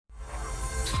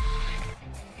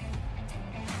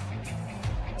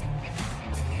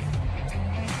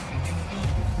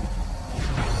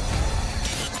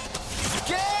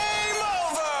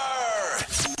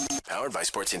Powered by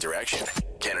Sports Interaction,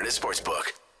 Canada Sportsbook.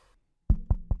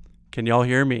 Can y'all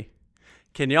hear me?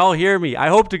 I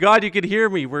hope to God you can hear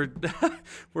me. We're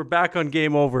back on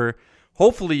Game Over.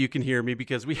 Hopefully you can hear me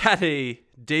because we had a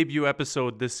debut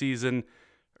episode this season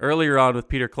earlier on with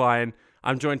Peter Klein.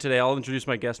 I'm joined today. I'll introduce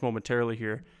my guest momentarily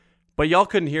here. But y'all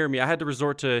couldn't hear me. I had to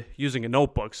resort to using a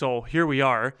notebook. So here we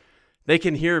are. They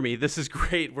can hear me. This is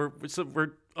great.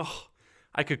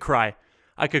 I could cry.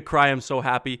 I'm so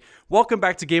happy. Welcome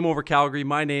back to Game Over Calgary.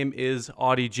 My name is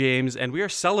Audie James, and we are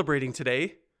celebrating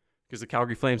today because the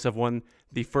Calgary Flames have won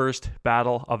the first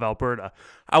Battle of Alberta.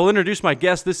 I will introduce my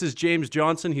guest. This is James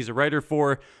Johnson. He's a writer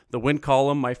for the Win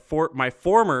Column, my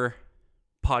former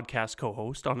podcast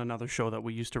co-host on another show that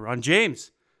we used to run.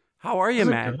 James, how are you,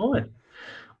 man? How's it going?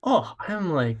 Oh,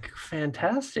 I'm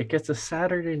fantastic. It's a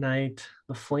Saturday night.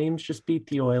 The Flames just beat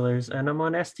the Oilers, and I'm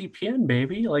on SDPN,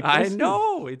 baby. I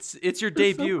know it's your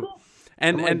debut, so cool.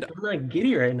 and I'm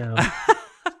giddy right now.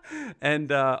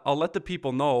 And I'll let the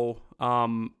people know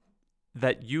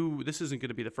that this isn't going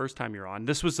to be the first time you're on.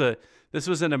 This was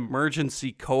an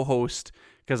emergency co-host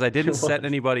because I didn't set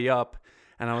anybody up.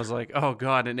 And I was like, oh,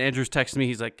 God. And Andrew's texting me.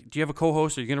 He's like, do you have a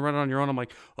co-host? Are you going to run it on your own? I'm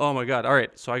like, oh, my God. All right.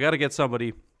 So I got to get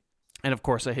somebody. And, of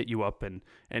course, I hit you up, and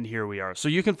here we are. So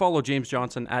you can follow James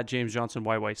Johnson at James Johnson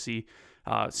YYC.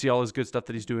 See all his good stuff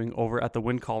that he's doing over at the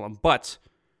Win Column. But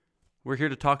we're here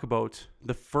to talk about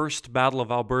the first Battle of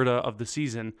Alberta of the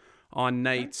season on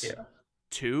night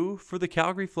 2 for the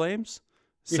Calgary Flames.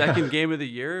 Second game of the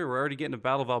year. We're already getting a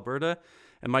Battle of Alberta.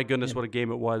 And, my goodness, what a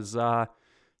game it was. The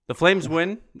Flames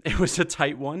win. It was a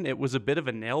tight one. It was a bit of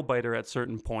a nail-biter at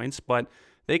certain points, but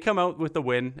they come out with the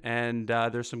win, and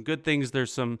there's some good things.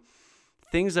 There's some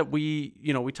things that we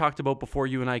talked about before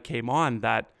you and I came on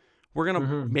that we're going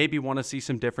to maybe want to see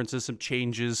some differences, some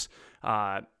changes.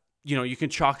 You can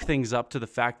chalk things up to the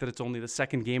fact that it's only the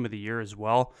second game of the year as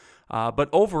well. But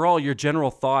overall, your general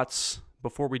thoughts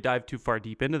before we dive too far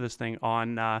deep into this thing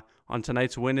on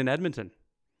tonight's win in Edmonton.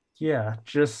 Yeah,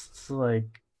 just the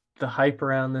hype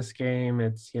around this game.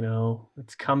 It's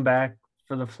come back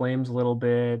for the Flames a little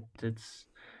bit. It's,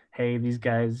 hey, these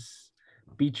guys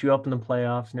beat you up in the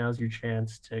playoffs. Now's your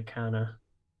chance to kind of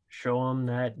show them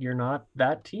that you're not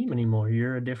that team anymore.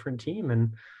 You're a different team.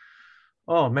 And,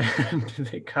 oh, man,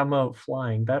 they come out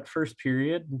flying. That first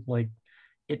period,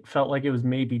 it felt like it was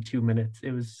maybe 2 minutes.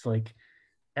 It was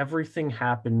everything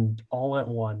happened all at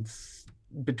once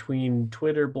between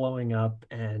Twitter blowing up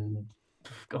and,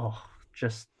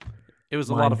 it was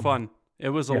a lot of fun. It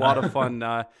was a lot of fun,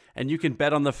 and you can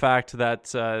bet on the fact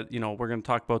that we're going to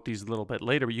talk about these a little bit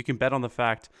later. But you can bet on the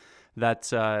fact that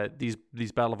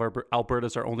these Battle of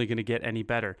Albertas are only going to get any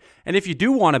better. And if you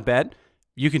do want to bet,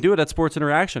 you can do it at Sports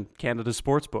Interaction, Canada's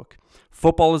sportsbook.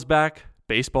 Football is back,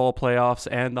 baseball playoffs,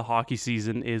 and the hockey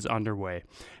season is underway.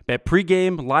 Bet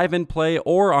pregame, live in play,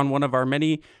 or on one of our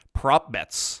many prop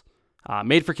bets.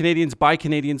 Made for Canadians by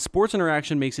Canadians, Sports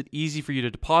Interaction makes it easy for you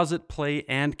to deposit, play,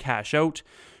 and cash out.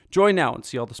 Join now and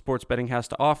see all the sports betting has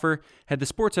to offer. Head to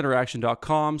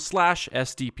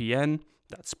sportsinteraction.com/SDPN.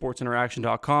 That's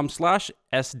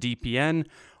sportsinteraction.com/SDPN.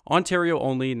 Ontario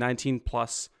only, 19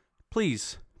 plus.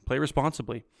 Please play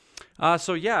responsibly.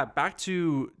 Back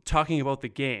to talking about the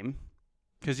game.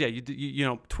 Because,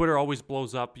 Twitter always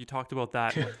blows up. You talked about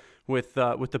that with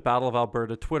the Battle of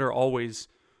Alberta. Twitter on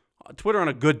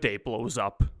a good day blows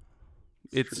up.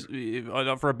 It's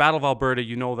for a Battle of Alberta,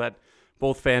 that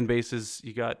both fan bases,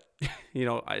 you got,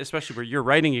 especially where you're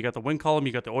writing, you got the Win Column,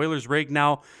 you got the Oilers rig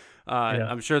now.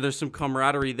 I'm sure there's some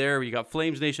camaraderie there. You got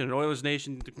Flames Nation and Oilers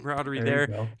Nation, the camaraderie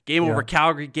there. Game over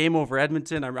Calgary, game over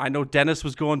Edmonton. I know Dennis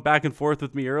was going back and forth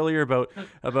with me earlier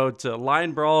about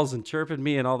line brawls and chirping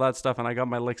me and all that stuff, and I got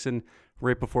my licks in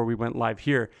right before we went live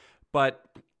here. But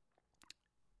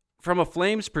from a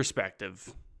Flames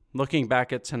perspective, looking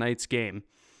back at tonight's game,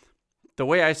 the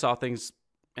way I saw things,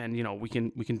 and we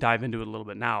can dive into it a little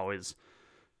bit now, is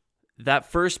that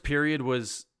first period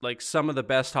was some of the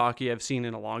best hockey I've seen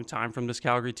in a long time from this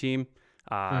Calgary team.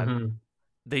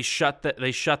 They shut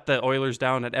the Oilers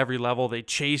down at every level. They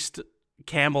chased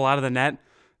Campbell out of the net.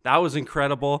 That was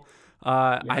incredible.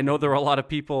 I know there were a lot of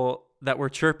people that were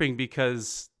chirping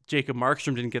because Jacob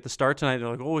Markstrom didn't get the start tonight. They're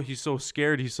like, oh, he's so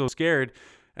scared.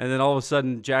 And then all of a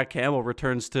sudden, Jack Campbell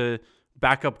returns to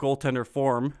backup goaltender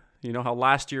form. You know how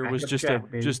last year was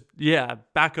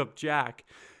backup Jack.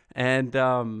 And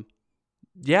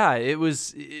it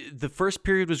was, the first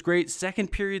period was great.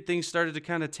 Second period, things started to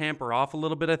kind of tamper off a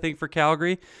little bit, I think, for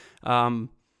Calgary. I don't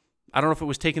know if it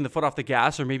was taking the foot off the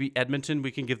gas, or maybe Edmonton,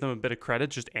 we can give them a bit of credit,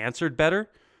 just answered better.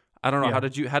 I don't know. Yeah.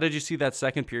 How did you see that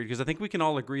second period? Because I think we can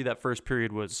all agree that first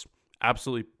period was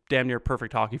absolutely damn near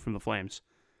perfect hockey from the Flames.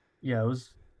 Yeah, it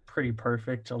was pretty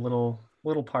perfect. A little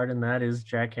part in that is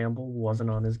Jack Campbell wasn't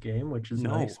on his game, which is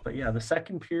No. nice. But yeah, the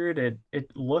second period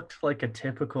it looked like a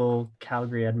typical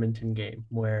Calgary Edmonton game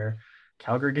where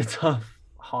Calgary gets off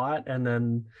hot and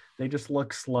then they just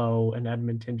look slow and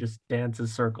Edmonton just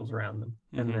dances circles around them.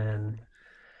 And Hmm. then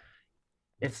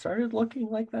it started looking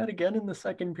like that again in the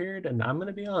second period. And I'm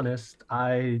gonna be honest,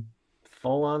 I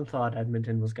full on thought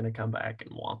Edmonton was gonna come back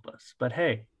and whomp us. But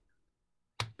hey,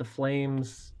 the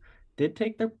Flames did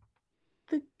take their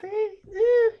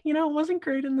it wasn't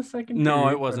great in the second No, it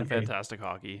period, but wasn't hey, fantastic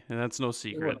hockey, and that's no it was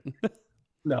secret.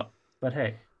 no, but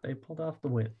hey, they pulled off the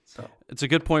win. So It's a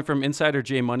good point from Insider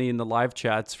J Money in the live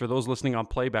chats. For those listening on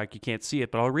playback, you can't see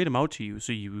it, but I'll read them out to you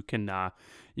so you can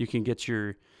get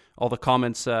your all the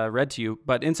comments read to you.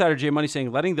 But Insider J Money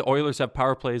saying letting the Oilers have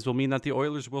power plays will mean that the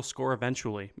Oilers will score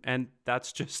eventually, and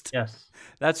yes,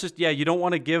 that's just yeah. You don't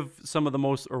want to give some of the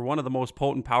most or one of the most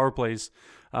potent power plays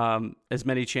as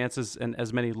many chances and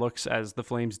as many looks as the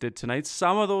Flames did tonight.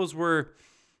 Some of those were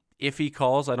iffy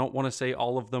calls. I don't want to say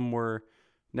all of them were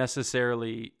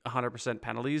necessarily 100%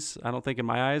 penalties. I don't think in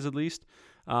my eyes, at least.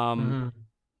 hmm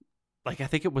Like I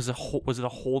think it was was it a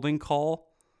holding call?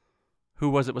 Who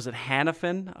was it? Was it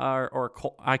Hannafin or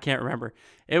I can't remember.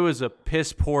 It was a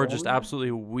piss poor, just Coleman?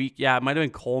 absolutely weak. Yeah, it might have been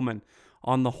Coleman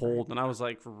on the hold, and I was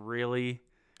like, really,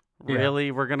 Yeah,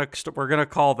 really, we're gonna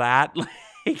call that?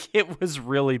 Like it was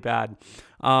really bad.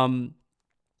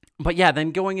 But yeah,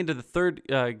 then going into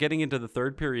the getting into the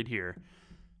third period here.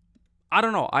 I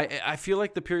don't know. I feel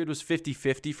like the period was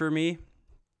 50-50 for me.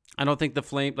 I don't think the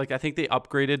Flame I think they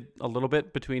upgraded a little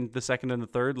bit between the second and the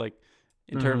third, like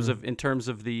in terms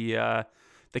of the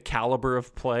caliber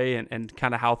of play and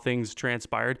kind of how things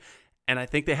transpired. And I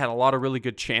think they had a lot of really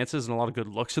good chances and a lot of good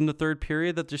looks in the third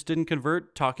period that just didn't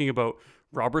convert. Talking about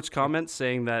Robert's comments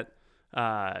saying that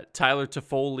Tyler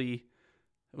Toffoli,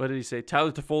 what did he say?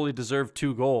 Tyler Toffoli deserved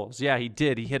 2 goals. Yeah, he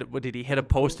did. What did he hit a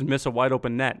post and miss a wide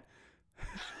open net?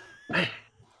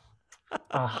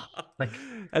 ah, like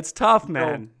That's tough, you know,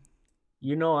 man.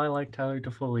 I like Tyler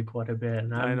Toffoli quite a bit,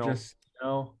 and I I'm know. just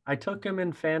I took him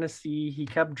in fantasy. He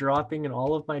kept dropping in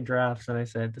all of my drafts, and I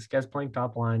said this guy's playing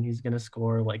top line. He's gonna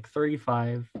score like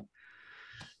 35.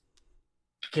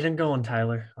 Get him going,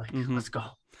 Tyler. Like, Hmm. let's go.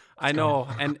 I Let's go.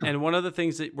 know. And one of the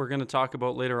things that we're going to talk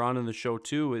about later on in the show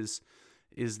too is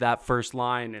that first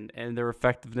line and their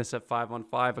effectiveness at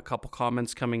 5-on-5. A couple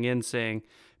comments coming in saying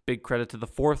big credit to the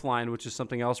fourth line, which is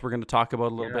something else we're going to talk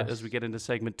about a little bit as we Yes. get into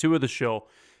segment 2 of the show,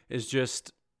 is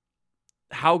just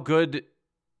how good,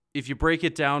 if you break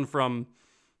it down from,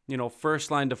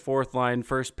 first line to fourth line,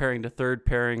 first pairing to third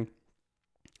pairing,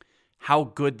 how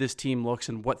good this team looks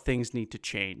and what things need to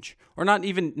change. Or not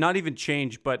even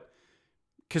change, but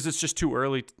because it's just too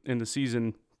early in the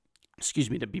season,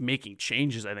 to be making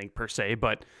changes, I think, per se,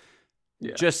 but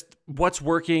Yeah. just what's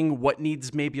working, what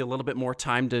needs maybe a little bit more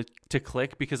time to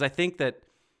click, because I think that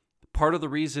part of the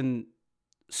reason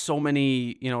so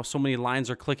many lines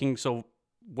are clicking so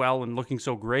well and looking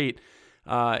so great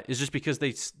is just because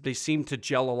they seem to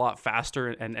gel a lot faster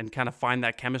and kind of find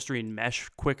that chemistry and mesh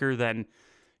quicker than,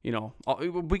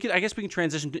 I guess we can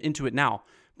transition into it now,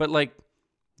 but like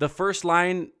the first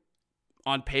line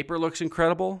on paper looks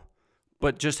incredible,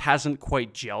 but just hasn't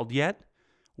quite gelled yet.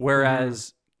 Mm-hmm.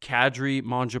 Whereas Kadri,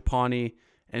 Mangiapane,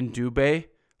 and Dubé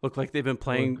look like they've been Look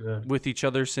playing good. with each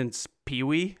other since Pee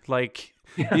Wee. Like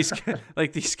Yeah. these,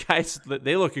 these guys,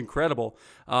 they look incredible.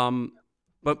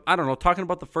 But I don't know. Talking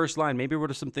about the first line, maybe what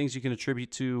are some things you can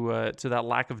attribute to that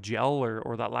lack of gel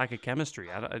or that lack of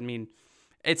chemistry? I mean,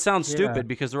 it sounds Yeah. stupid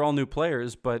because they're all new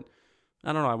players, but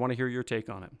I don't know. I want to hear your take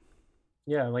on it.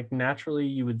 Yeah. Like naturally,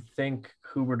 you would think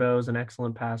Huberdeau's an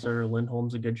excellent passer,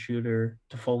 Lindholm's a good shooter,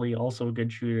 Toffoli also a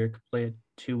good shooter, could play a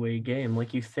two-way game.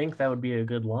 Like you think that would be a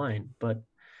good line, but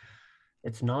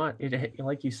it's not. It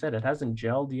like you said, it hasn't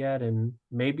gelled yet, and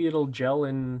maybe it'll gel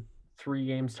in 3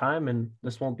 games time, and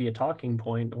this won't be a talking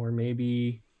point, or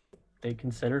maybe they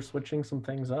consider switching some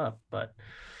things up. But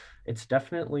it's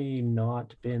definitely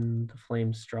not been the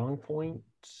Flames' strong point.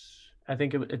 I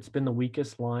think it's been the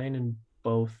weakest line in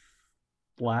both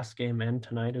last game and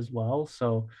tonight as well.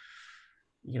 So,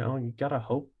 you gotta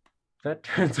hope that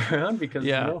turns around because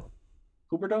Yeah,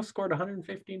 Huberdeau scored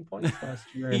 115 points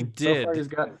last year, he and so far did.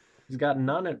 he's got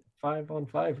none at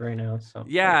 5-on-5 right now. So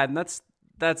hey, Yeah, and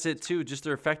that's it too. Just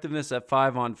their effectiveness at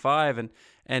 5-on-5,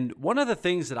 and one of the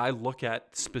things that I look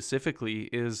at specifically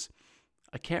is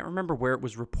I can't remember where it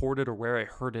was reported or where I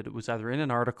heard it. It was either in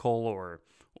an article or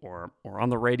on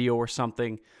the radio or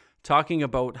something, talking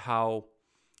about how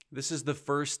this is the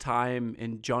first time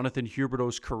in Jonathan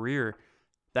Huberdeau's career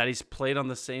that he's played on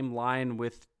the same line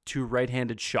with 2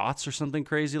 right-handed shots or something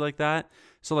crazy like that.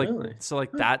 So like, Really?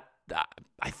 that.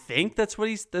 I think that's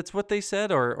what they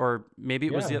said, or maybe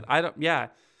it was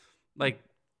like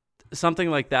something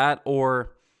like that,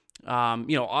 or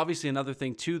obviously another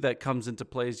thing too that comes into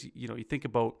play is you think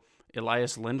about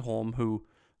Elias Lindholm, who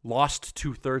lost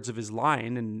 2/3 of his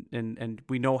line, and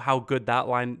we know how good that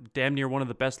line, damn near one of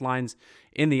the best lines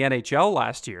in the NHL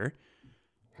last year.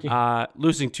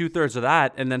 Losing 2/3 of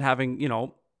that, and then having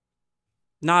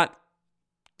not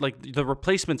like the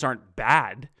replacements aren't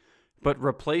bad, but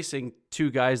replacing 2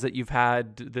 guys that you've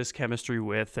had this chemistry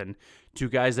with, and 2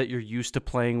 guys that you're used to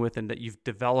playing with and that you've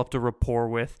developed a rapport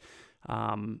with,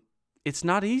 it's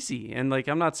not easy. And like,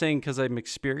 I'm not saying because I'm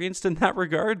experienced in that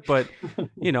regard, but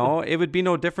it would be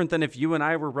no different than if you and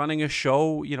I were running a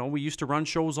show. We used to run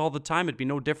shows all the time. It'd be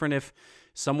no different if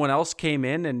someone else came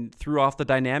in and threw off the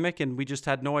dynamic and we just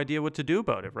had no idea what to do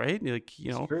about it, right? Like,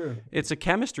 it's a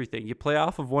chemistry thing. You play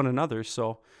off of one another.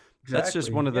 So that's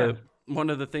just one of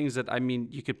the things that,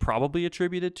 you could probably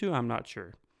attribute it to. I'm not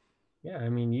sure. Yeah,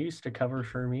 you used to cover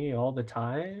for me all the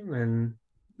time, and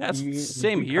that's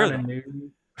same here.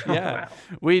 Yeah, wow.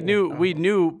 we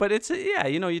knew, but it's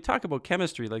you talk about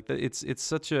chemistry like that. It's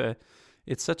such a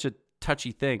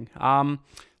touchy thing.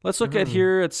 Let's look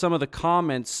at some of the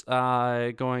comments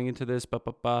going into this.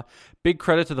 Big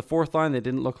credit to the fourth line. They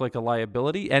didn't look like a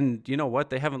liability, and you know what?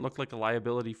 They haven't looked like a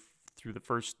liability through the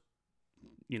first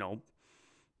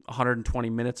 120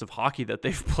 minutes of hockey that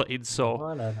they've played. So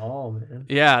not at all, man.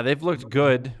 Yeah, they've looked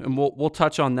good, and we'll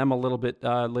touch on them a little bit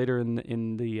later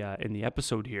in the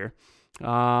episode here.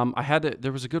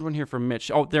 There was a good one here from Mitch.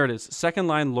 Oh, there it is. Second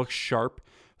line looks sharp.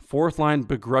 Fourth line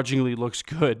begrudgingly looks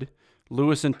good.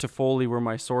 Lewis and Toffoli were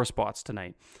my sore spots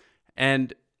tonight.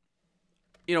 And,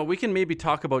 we can maybe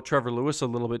talk about Trevor Lewis a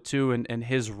little bit too, and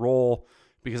his role,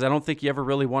 because I don't think you ever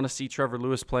really want to see Trevor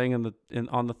Lewis playing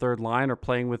on the third line or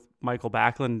playing with Michael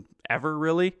Backlund ever,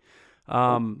 really.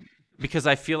 Because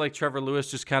I feel like Trevor Lewis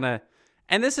just kind of,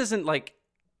 and this isn't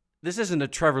a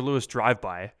Trevor Lewis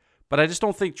drive-by, but I just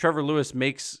don't think Trevor Lewis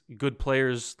makes good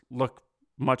players look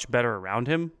much better around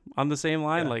him on the same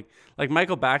line. Yeah. Like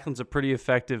Michael Backlund's a pretty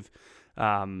effective,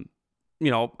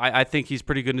 I think he's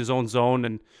pretty good in his own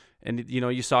zone, and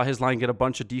you saw his line get a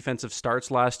bunch of defensive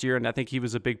starts last year, and I think he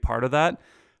was a big part of that.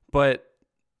 But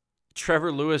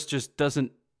Trevor Lewis just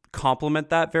doesn't complement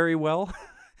that very well,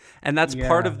 and that's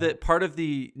part of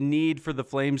the need for the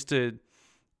Flames to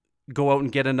go out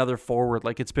and get another forward,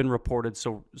 like it's been reported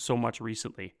so much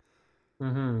recently.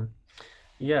 Mm-hmm.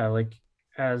 Yeah, like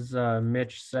as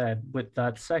Mitch said, with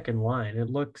that second line,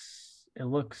 it looks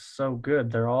so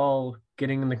good. They're all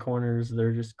getting in the corners.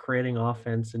 They're just creating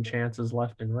offense and chances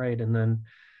left and right. And then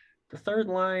the third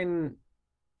line,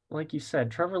 like you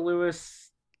said, Trevor Lewis,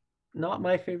 not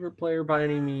my favorite player by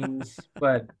any means,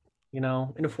 but in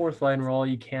a fourth line role,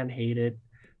 you can't hate it.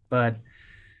 But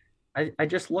I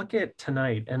just look at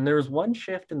tonight, and there was one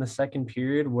shift in the second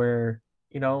period where,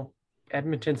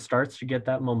 Edmonton starts to get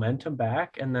that momentum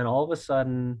back, and then all of a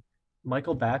sudden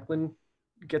Michael Backlund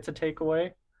gets a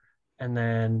takeaway, and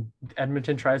then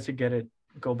Edmonton tries to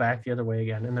go back the other way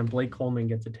again, and then Blake Coleman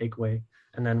gets a takeaway,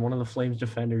 and then one of the Flames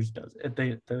defenders does it.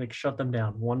 They like shut them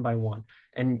down one by one,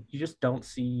 and you just don't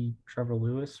see Trevor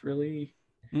Lewis really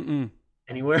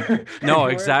anywhere. No,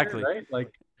 exactly. Right?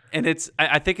 Like, and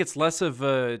I think it's less of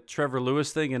a Trevor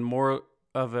Lewis thing and more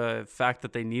of a fact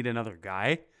that they need another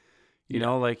guy.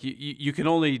 Like you can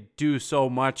only do so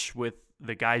much with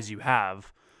the guys you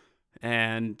have,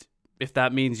 and if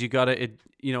that means you gotta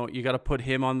put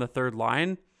him on the third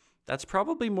line, that's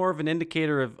probably more of an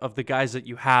indicator of the guys that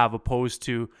you have, opposed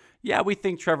to we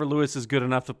think Trevor Lewis is good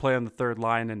enough to play on the third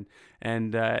line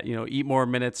and eat more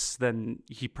minutes than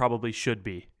he probably should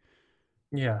be.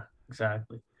 Yeah,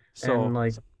 exactly. So,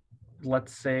 and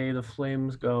let's say the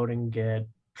Flames go out and get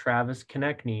Travis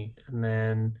Konechny, and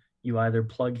then you either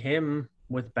plug him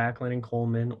with Backlund and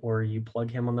Coleman, or you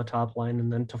plug him on the top line,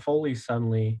 and then Toffoli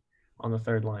suddenly on the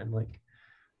third line. Like,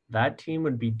 that team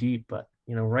would be deep, but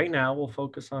right now we'll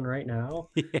focus on right now.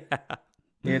 Yeah,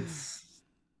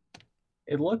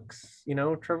 it looks,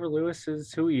 Trevor Lewis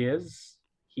is who he is.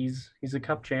 He's a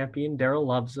cup champion. Darryl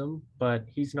loves him, but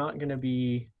he's not going to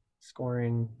be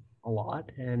scoring a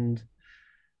lot, and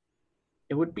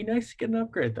it would be nice to get an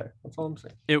upgrade there. That's all I'm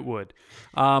saying. It would.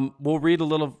 We'll read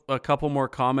a couple more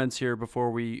comments here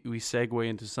before we segue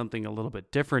into something a little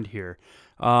bit different here.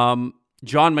 John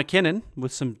McKinnon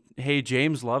with some "Hey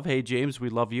James" love. Hey James, we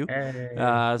love you. Hey,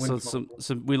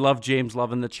 we love James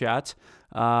love in the chat.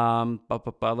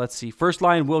 But let's see. First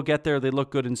line will get there. They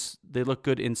look good in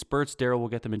spurts. Daryl will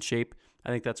get them in shape. I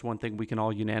think that's one thing we can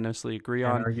all unanimously agree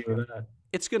on. Argue with that.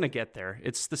 It's going to get there.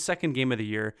 It's the second game of the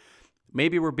year.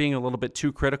 Maybe we're being a little bit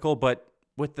too critical, but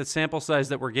with the sample size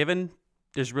that we're given,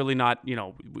 there's really not,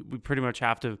 we pretty much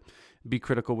have to be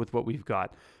critical with what we've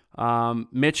got.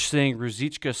 Mitch saying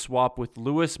Ruzicka swap with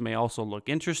Lewis may also look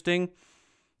interesting.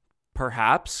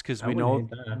 Perhaps, because we know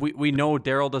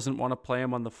Daryl doesn't want to play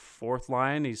him on the fourth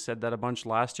line. He said that a bunch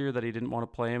last year that he didn't want to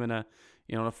play him in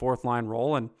a fourth line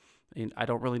role, and I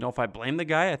don't really know if I blame the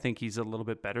guy. I think he's a little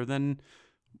bit better than.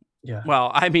 Yeah.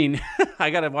 Well, I mean,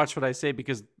 I got to watch what I say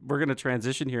because we're going to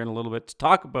transition here in a little bit to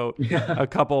talk about a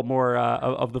couple more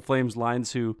of the Flames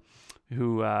lines who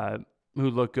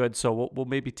look good. So we'll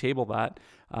maybe table that.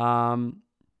 I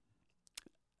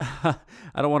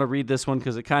don't want to read this one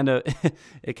because it kind of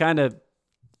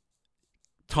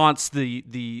taunts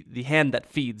the hand that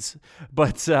feeds,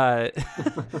 but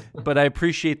but I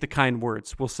appreciate the kind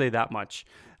words. We'll say that much.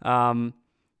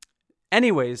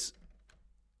 Anyways,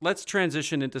 let's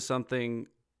transition into something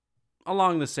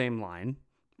along the same line,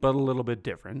 but a little bit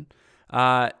different.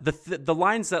 The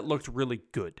lines that looked really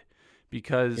good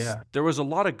because there was a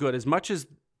lot of good. As much as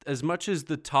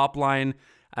the top line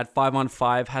at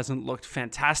 5-on-5 hasn't looked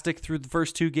fantastic through the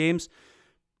first two games,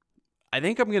 I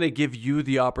think I'm going to give you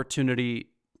the opportunity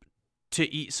to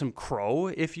eat some crow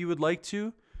if you would like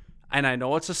to. And I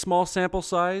know it's a small sample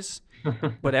size,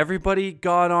 but everybody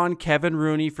got on Kevin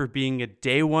Rooney for being a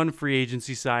day one free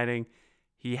agency signing.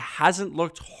 He hasn't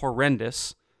looked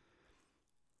horrendous.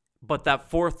 But that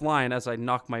fourth line, as I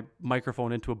knock my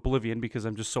microphone into oblivion because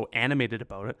I'm just so animated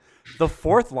about it, the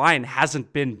fourth line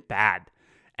hasn't been bad.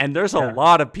 And there's a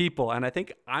lot of people, and I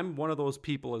think I'm one of those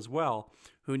people as well,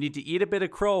 who need to eat a bit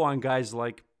of crow on guys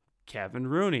like Kevin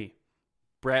Rooney,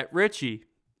 Brett Ritchie,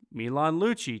 Milan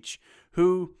Lucic,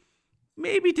 who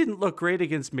maybe didn't look great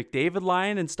against McDavid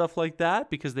line and stuff like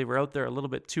that because they were out there a little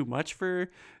bit too much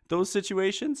for those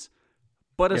situations.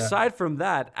 But aside from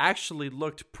that, actually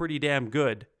looked pretty damn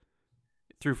good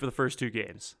through for the first two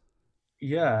games.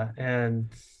 Yeah,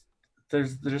 and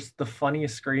there's the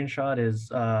funniest screenshot is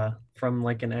from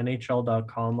like an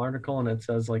NHL.com article, and it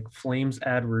says like Flames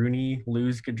add Rooney,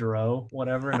 lose Gaudreau,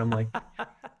 whatever, and I'm like,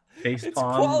 it's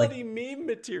quality meme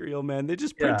material, man. They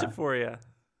just print it for you.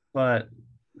 But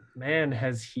man,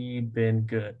 has he been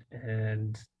good.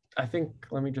 And I think,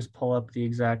 let me just pull up the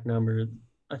exact number.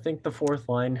 I think the fourth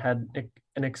line had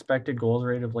an expected goals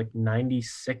rate of like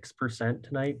 96%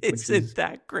 tonight. Isn't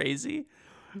that crazy?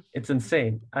 It's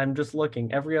insane. I'm just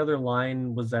looking. Every other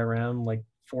line was around like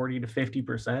 40 to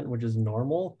 50%, which is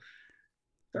normal.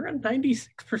 They're at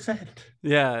 96%.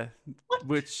 Yeah. What?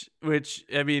 Which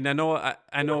I mean, I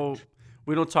know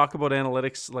we don't talk about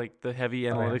analytics, like the heavy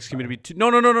analytics community. No.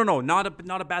 Not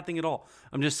a bad thing at all.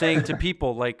 I'm just saying to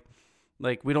people like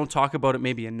we don't talk about it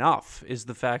maybe enough is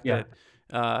the fact that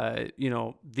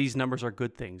these numbers are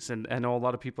good things. And I know a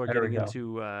lot of people are getting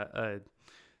into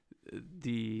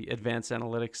the advanced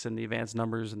analytics and the advanced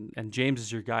numbers, and James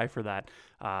is your guy for that.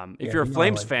 If you're a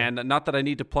Flames fan, not that I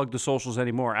need to plug the socials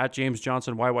anymore, at James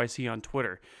Johnson YYC on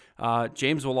Twitter.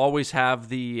 James will always have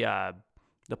the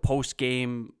post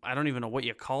game. I don't even know what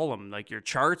you call them, like your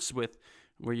charts with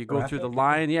where you go through the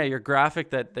line. Yeah, your graphic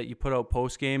that you put out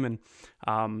post game,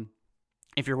 and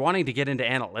if you're wanting to get into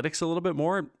analytics a little bit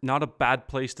more, not a bad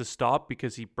place to stop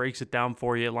because he breaks it down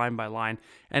for you line by line.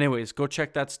 Anyways, go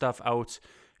check that stuff out.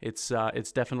 It's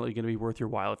definitely going to be worth your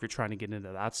while if you're trying to get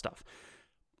into that stuff.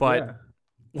 But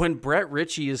when Brett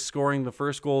Ritchie is scoring the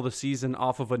first goal of the season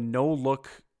off of a no-look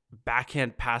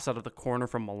backhand pass out of the corner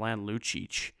from Milan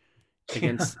Lucic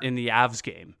in the Avs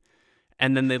game,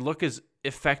 and then they look as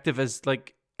effective as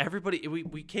like everybody.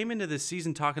 We came into this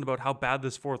season talking about how bad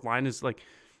this fourth line is like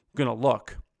going to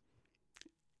look,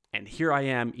 and here I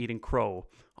am eating crow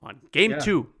on game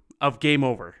 2 of Game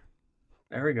Over.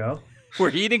 There we go.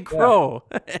 We're eating crow,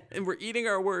 and we're eating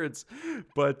our words,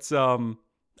 but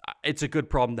it's a good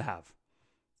problem to have.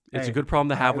 It's a good problem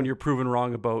to have when you're proven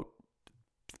wrong about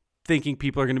thinking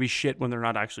people are going to be shit when they're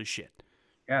not actually shit.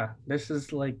 Yeah, this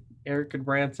is like Eric and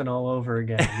Branson all over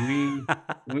again.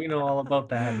 We know all about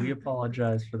that. We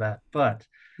apologize for that, but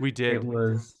we did. It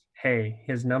was, hey,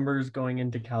 his numbers going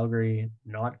into Calgary,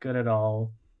 not good at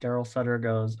all. Daryl Sutter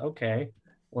goes, okay,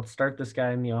 let's start this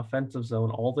guy in the offensive zone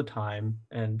all the time.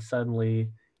 And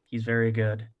suddenly he's very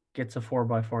good. Gets a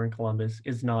 4x4 in Columbus,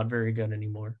 is not very good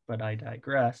anymore, but I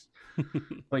digress.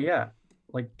 But yeah,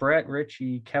 like Brett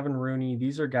Ritchie, Kevin Rooney,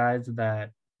 these are guys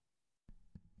that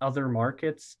other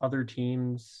markets, other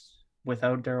teams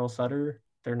without Daryl Sutter,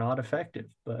 they're not effective.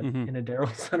 But in a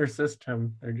Daryl Sutter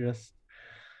system, they're just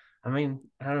I mean,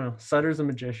 I don't know. Sutter's a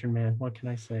magician, man. What can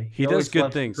I say? He He does always good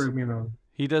loves to things. prove me wrong.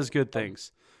 He does good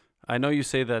things. I know you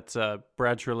say that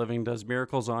Bradshaw Living does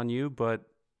miracles on you, but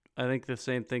I think the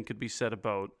same thing could be said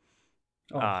about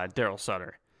Oh, Daryl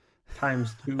Sutter.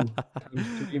 times two,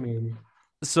 times three, maybe.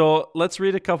 So let's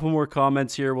read a couple more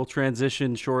comments here. We'll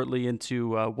transition shortly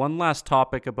into one last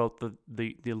topic about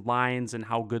the Lions and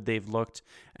how good they've looked,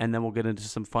 and then we'll get into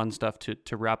some fun stuff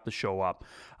to wrap the show up.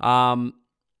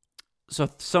 So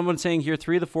someone saying here,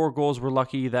 3 of the 4 goals were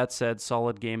lucky. That said,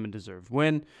 solid game and deserved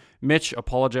win. Mitch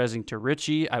apologizing to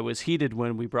Richie. I was heated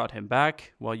when we brought him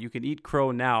back. Well, you can eat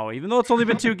crow now, even though it's only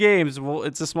been 2 games. Well,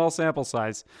 it's a small sample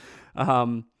size.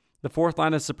 The fourth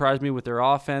line has surprised me with their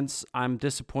offense. I'm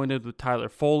disappointed with Tyler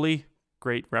Foley.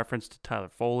 Great reference to Tyler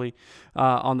Foley.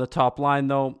 On the top line,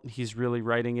 though, he's really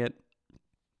writing it.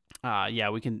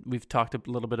 We've talked a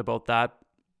little bit about that.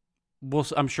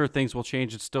 I'm sure things will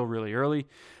change. It's still really early.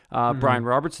 Brian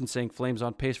Robertson saying Flames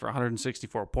on pace for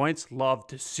 164 points. Love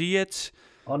to see it.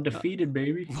 Undefeated,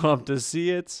 baby. Love to see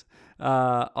it.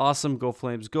 Awesome. Go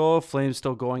Flames go. Flames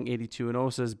still going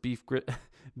 82-0 says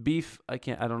Beef. I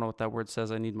don't know what that word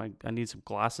says. I need some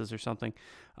glasses or something.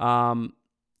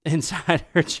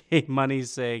 Insider J Money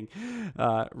saying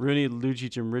Rooney,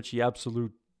 Lucic, and Richie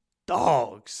absolute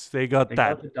dogs. They got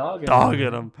the dog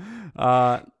in them.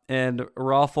 And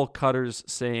Raffle Cutters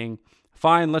saying,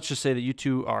 fine, let's just say that you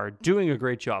two are doing a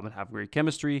great job and have great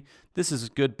chemistry. This is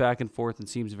good back and forth and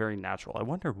seems very natural. I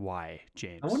wonder why,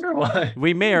 James. I wonder why.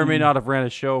 We may or may not have ran a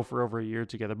show for over a year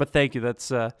together, but thank you.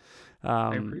 That's I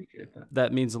appreciate that.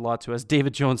 That means a lot to us.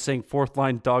 David Jones saying 4th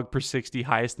line dog per 60,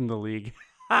 highest in the league.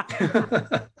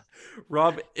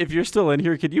 Rob, if you're still in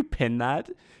here, could you pin that?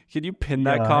 Can you pin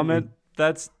that comment?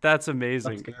 That's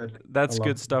amazing. That's good. That's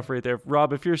good stuff right there.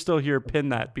 Rob, if you're still here, pin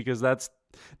that because that's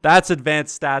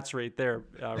advanced stats right there,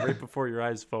 right before your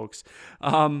eyes, folks.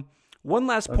 One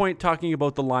last point talking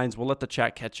about the lines. We'll let the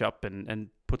chat catch up and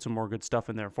put some more good stuff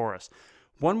in there for us.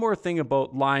 One more thing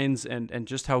about lines and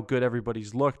just how good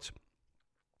everybody's looked.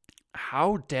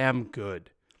 How damn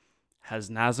good has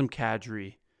Nazem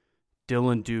Kadri,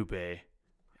 Dylan Dubé,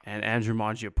 and Andrew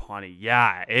Mangiapane?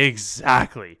 Yeah,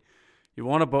 exactly. You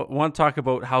want to talk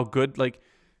about how good, like,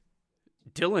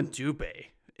 Dylan Dubé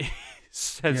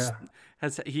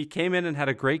he came in and had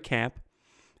a great camp,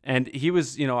 and he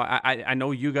was, I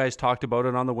know you guys talked about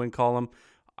it on the win column.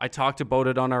 I talked about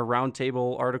it on our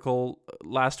roundtable article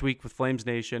last week with Flames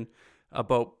Nation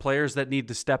about players that need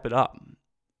to step it up.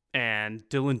 And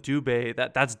Dylan Dubé,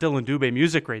 that's Dylan Dubé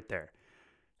music right there.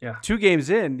 Yeah. 2 games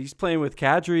in, he's playing with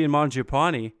Kadri and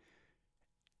Mangiapane,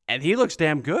 and he looks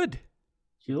damn good.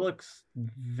 He looks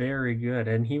very good.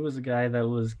 And he was a guy that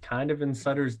was kind of in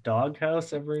Sutter's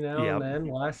doghouse every now and then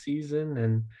last season.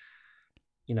 And,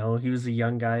 he was a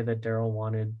young guy that Daryl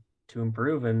wanted to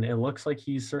improve. And it looks like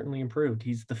he's certainly improved.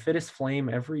 He's the fittest Flame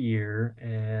every year.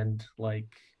 And,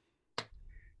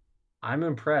 I'm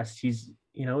impressed. He's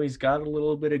got a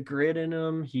little bit of grit in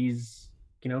him. He's,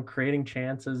 creating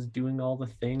chances, doing all the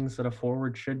things that a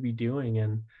forward should be doing.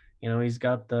 And, he's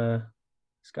got the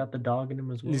dog in him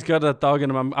as well. He's got that dog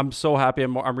in him. I'm so happy.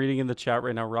 I'm reading in the chat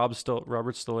right now. Robert's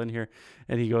still in here,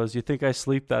 and he goes, "You think I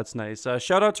sleep? That's nice."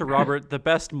 Shout out to Robert, the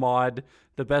best mod,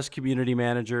 the best community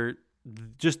manager,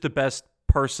 just the best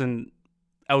person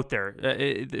out there.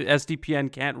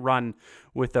 SDPN can't run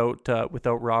without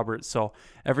Robert. So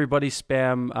everybody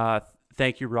spam.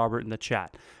 Thank you, Robert, in the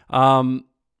chat.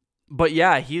 But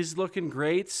yeah, he's looking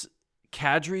great.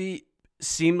 Kadri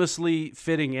seamlessly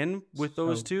fitting in with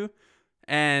those two.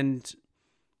 And,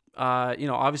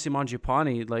 obviously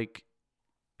Mangiapane,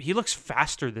 he looks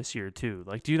faster this year too.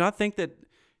 Do you not think that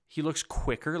he looks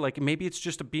quicker? Maybe it's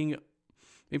just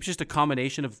a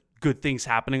combination of good things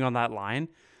happening on that line,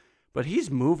 but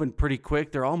he's moving pretty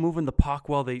quick. They're all moving the puck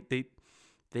well.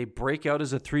 They break out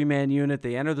as a 3-man unit.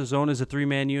 They enter the zone as a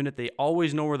 3-man unit. They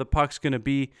always know where the puck's going to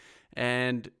be,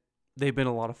 and they've been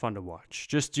a lot of fun to watch.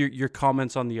 Just your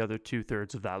comments on the other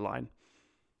 2/3 of that line.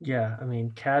 Yeah, I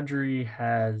mean, Kadri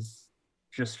has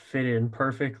just fit in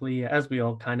perfectly, as we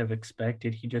all kind of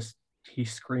expected. He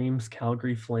screams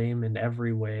Calgary Flame in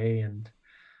every way. And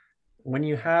when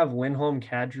you have Lindholm,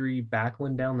 Kadri,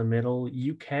 Backlund down the middle,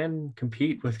 you can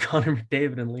compete with Connor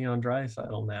McDavid and Leon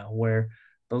Draisaitl now, where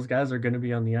those guys are going to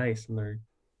be on the ice and they're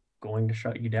going to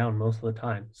shut you down most of the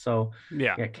time. So,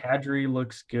 yeah Kadri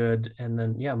looks good. And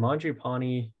then,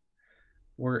 Mangiapane,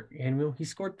 he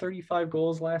scored 35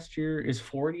 goals last year. Is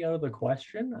 40 out of the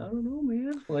question? I don't know,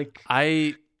 man.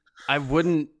 I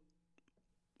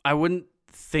wouldn't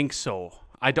think so.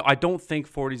 I don't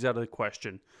think 40's out of the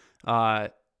question.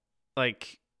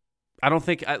 I don't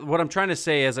think what I'm trying to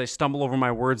say as I stumble over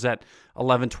my words at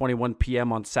 11:21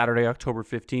 p.m. on Saturday, October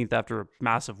 15th, after a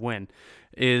massive win,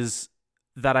 is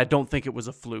that I don't think it was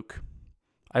a fluke.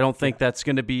 I don't think that's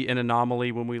going to be an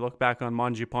anomaly when we look back on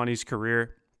Mangiapane's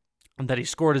career, and that he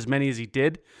scored as many as he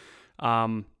did.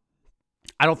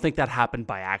 I don't think that happened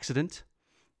by accident.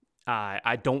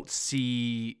 I don't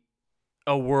see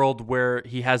a world where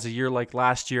he has a year like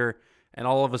last year and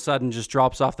all of a sudden just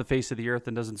drops off the face of the earth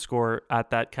and doesn't score at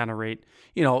that kind of rate.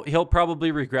 You know, he'll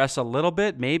probably regress a little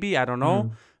bit, maybe, I don't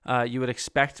know. You would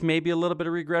expect maybe a little bit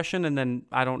of regression, and then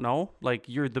I don't know. Like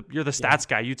you're the stats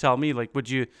guy. You tell me. Like,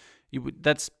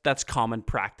 that's common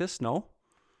practice, no?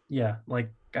 Yeah,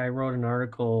 like I wrote an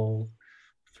article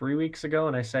 3 weeks ago,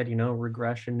 and I said,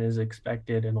 regression is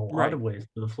expected in a lot of ways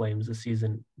for the Flames this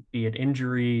season, be it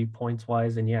injury, points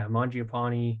wise, and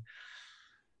Mangiapane.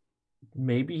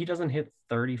 Maybe he doesn't hit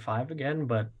 35 again,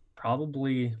 but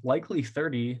likely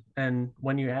 30. And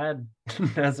when you add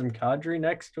Nazem Kadri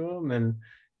next to him and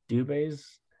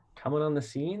Dubé's coming on the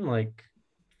scene, like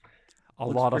a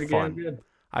lot of fun.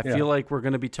 I feel like we're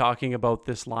going to be talking about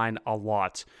this line a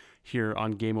lot here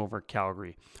on Game Over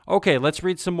Calgary. Okay, let's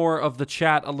read some more of the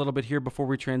chat a little bit here before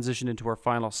we transition into our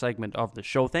final segment of the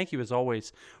show. Thank you, as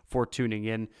always, for tuning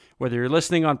in. Whether you're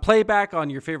listening on playback on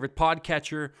your favorite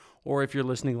podcatcher or if you're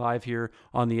listening live here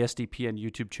on the SDPN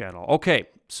YouTube channel. Okay,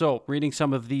 so reading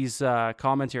some of these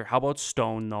comments here. How about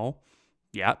Stone, though?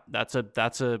 Yeah, that's a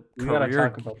career.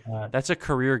 Talk about that. That's a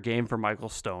career game for Michael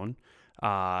Stone.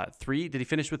 3. Did he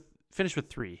finish with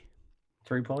 3?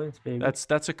 3 points, baby.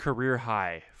 That's a career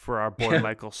high for our boy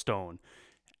Michael Stone.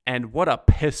 And what a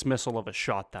piss missile of a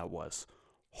shot that was.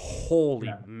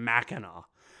 Holy Mackinac.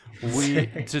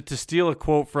 To steal a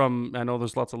quote from, I know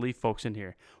there's lots of Leaf folks in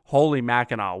here. Holy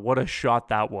Mackinac, what a shot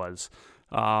that was.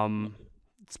 It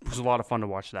was a lot of fun to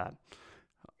watch that.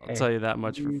 I'll tell you that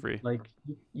much for free. Like,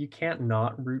 you can't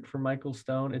not root for Michael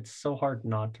Stone. It's so hard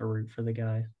not to root for the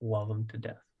guy. Love him to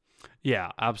death.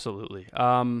 Yeah, absolutely.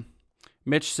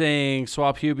 Mitch saying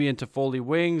swap Hubie and Toffoli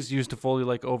wings. Use Toffoli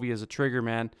like Ovi as a trigger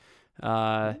man.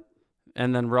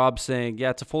 And then Rob saying,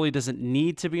 Toffoli doesn't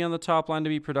need to be on the top line to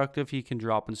be productive. He can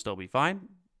drop and still be fine,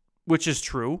 which is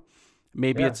true.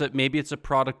 Maybe it's a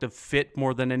product of fit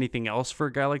more than anything else for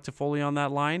a guy like Toffoli on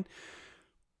that line.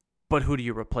 But who do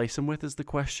you replace him with is the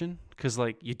question. Because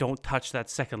you don't touch that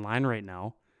second line right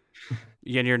now,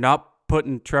 and you're not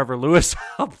putting Trevor Lewis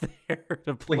up there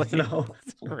to play. No.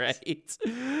 Right.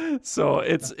 So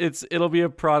it'll be a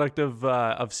product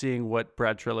of seeing what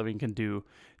Brad Treliving can do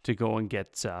to go and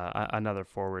get another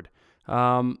forward.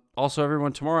 Also,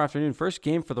 everyone, tomorrow afternoon, first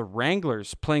game for the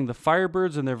Wranglers playing the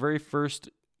Firebirds in their very first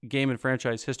game in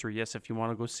franchise history. Yes, if you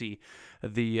want to go see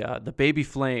the Baby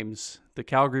Flames, the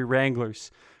Calgary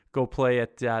Wranglers, go play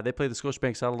at they play the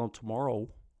Scotiabank Saddledome tomorrow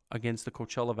against the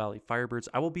Coachella Valley Firebirds.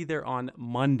 I will be there on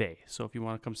Monday, so if you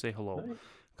want to come say hello,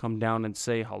 come down and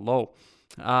say hello.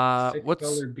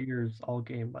 $6 beers all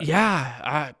game.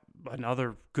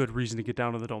 Another good reason to get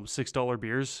down to the Dome. $6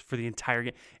 beers for the entire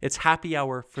game. It's happy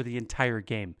hour for the entire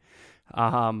game,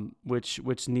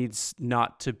 which needs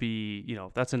not to be.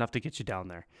 That's enough to get you down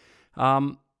there.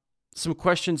 Some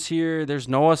questions here. There's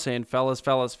Noah saying, fellas.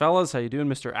 How you doing,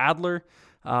 Mr. Adler?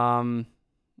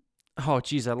 Oh,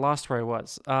 geez, I lost where I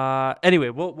was. Anyway,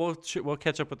 we'll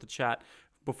catch up with the chat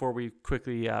before we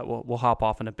quickly we'll hop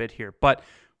off in a bit here. But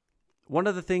one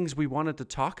of the things we wanted to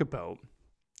talk about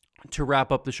to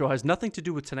wrap up the show has nothing to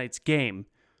do with tonight's game,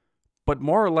 but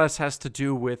more or less has to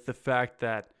do with the fact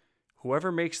that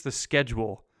whoever makes the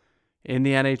schedule in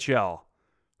the NHL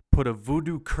put a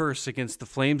voodoo curse against the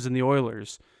Flames and the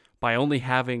Oilers by only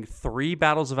having 3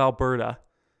 Battles of Alberta,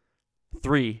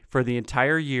 3 for the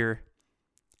entire year,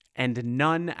 and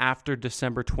none after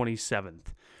December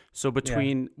 27th. So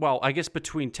between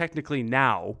technically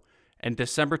now and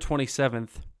December 27th,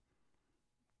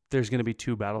 there's going to be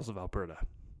 2 Battles of Alberta.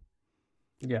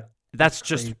 Yeah. That's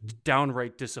just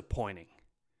downright disappointing.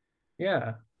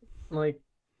 Yeah.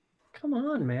 Come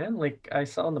on, man. I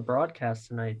saw on the broadcast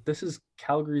tonight, this is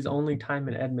Calgary's only time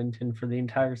in Edmonton for the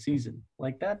entire season.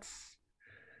 This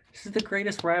is the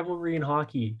greatest rivalry in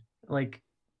hockey. Can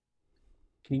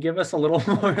you give us a little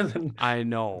more than I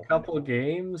know a couple of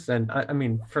games? And I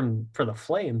mean, for the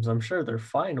Flames, I'm sure they're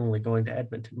fine only going to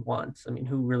Edmonton once. I mean,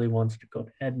 who really wants to go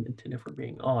to Edmonton if we're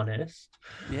being honest?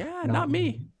 Yeah, not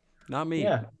me.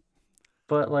 Yeah.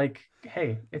 But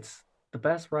hey, it's the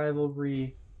best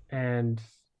rivalry, and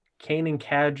Kane and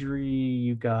Kadri,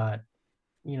 you got,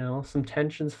 some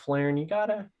tensions flaring. You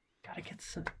gotta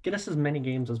get us as many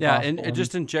games as possible. And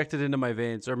just inject it into my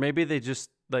veins. Or maybe they just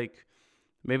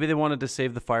Maybe they wanted to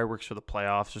save the fireworks for the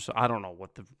playoffs, or so. I don't know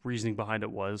what the reasoning behind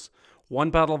it was. 1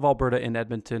 Battle of Alberta in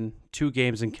Edmonton, 2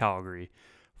 games in Calgary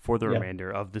for the remainder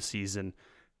of the season.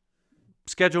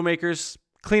 Schedule makers,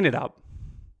 clean it up.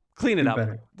 Clean it up.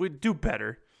 Better. We do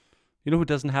better. You know who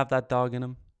doesn't have that dog in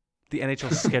him? The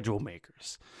NHL schedule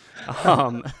makers.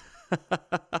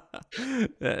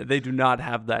 They do not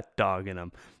have that dog in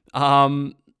them.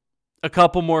 A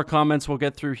couple more comments we'll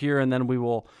get through here, and then we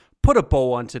will put a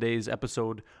bow on today's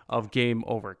episode of Game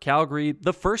Over Calgary.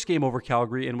 The first Game Over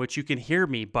Calgary, in which you can hear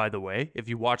me, by the way, if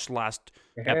you watched last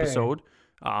episode.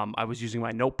 I was using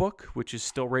my notebook, which is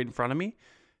still right in front of me.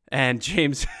 And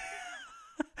James,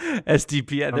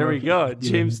 SDPN, there we go.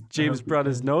 James brought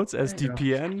his notes,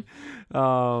 SDPN.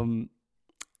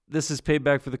 This is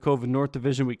payback for the COVID North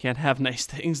Division. We can't have nice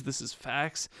things. This is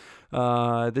facts.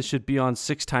 This should be on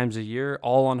 6 times a year,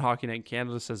 all on Hockey Night in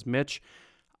Canada, says Mitch.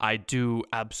 I do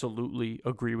absolutely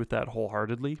agree with that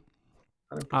wholeheartedly.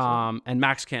 And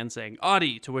Max Can saying,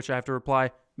 Audie, to which I have to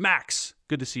reply, Max,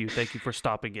 good to see you. Thank you for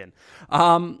stopping in.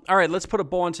 All right, let's put a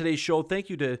bow on today's show. Thank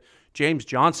you to James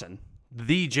Johnson,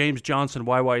 the James Johnson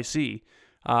YYC,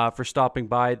 for stopping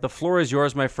by. The floor is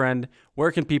yours, my friend.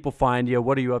 Where can people find you?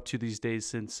 What are you up to these days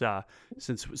since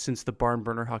the Barn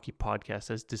Burner Hockey Podcast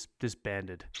has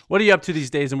disbanded? What are you up to these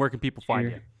days, and where can people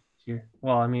find you?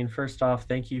 Well, I mean, first off,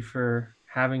 thank you for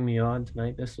having me on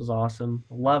tonight. This was awesome.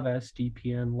 Love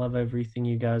SDPN. Love everything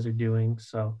you guys are doing.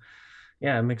 So,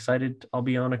 yeah, I'm excited. I'll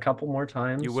be on a couple more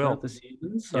times throughout the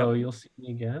season, so you'll see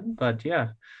me again. But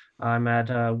yeah, I'm at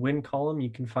Win Column. You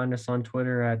can find us on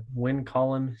Twitter at Win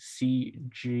Column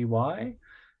CGY,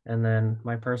 and then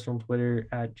my personal Twitter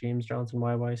at James Johnson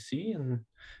YYC. And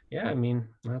yeah, I mean,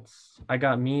 I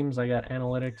got memes, I got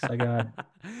analytics, I got.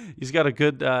 He's got a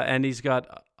good, and he's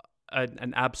got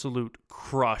an absolute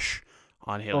crush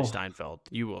on Haley Steinfeld.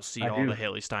 You will see the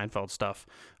Haley Steinfeld stuff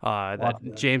that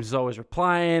James is always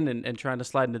replying and trying to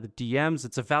slide into the DMs.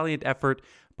 It's a valiant effort,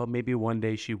 but maybe one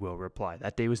day she will reply.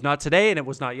 That day was not today, and it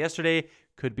was not yesterday.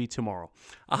 Could be tomorrow.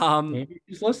 Maybe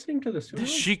she's listening to this.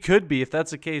 She could be. If that's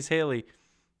the case, Haley.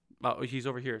 Oh, he's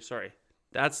over here. Sorry.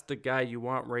 That's the guy you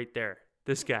want right there.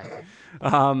 This guy.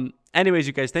 Anyways,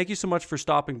 you guys, thank you so much for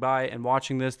stopping by and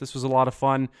watching this. This was a lot of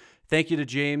fun. Thank you to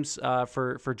James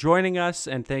for joining us,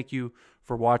 and thank you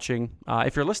for watching.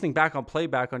 If you're listening back on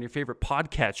playback on your favorite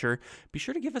podcatcher, be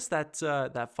sure to give us that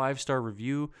 5-star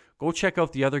review. Go check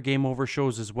out the other Game Over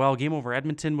shows as well. Game Over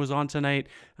Edmonton was on tonight.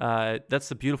 That's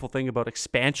the beautiful thing about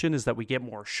expansion, is that we get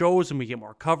more shows and we get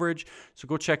more coverage. So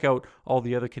go check out all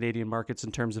the other Canadian markets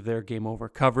in terms of their Game Over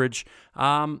coverage.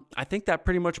 I think that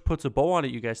pretty much puts a bow on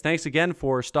it, you guys. Thanks again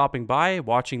for stopping by,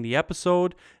 watching the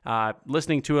episode,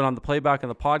 listening to it on the playback on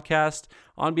the podcast.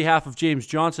 On behalf of James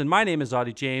Johnson, my name is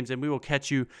Audie James, and we will catch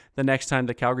you the next time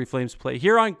the Calgary Flames play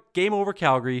here on Game Over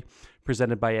Calgary,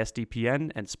 presented by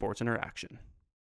SDPN and Sports Interaction.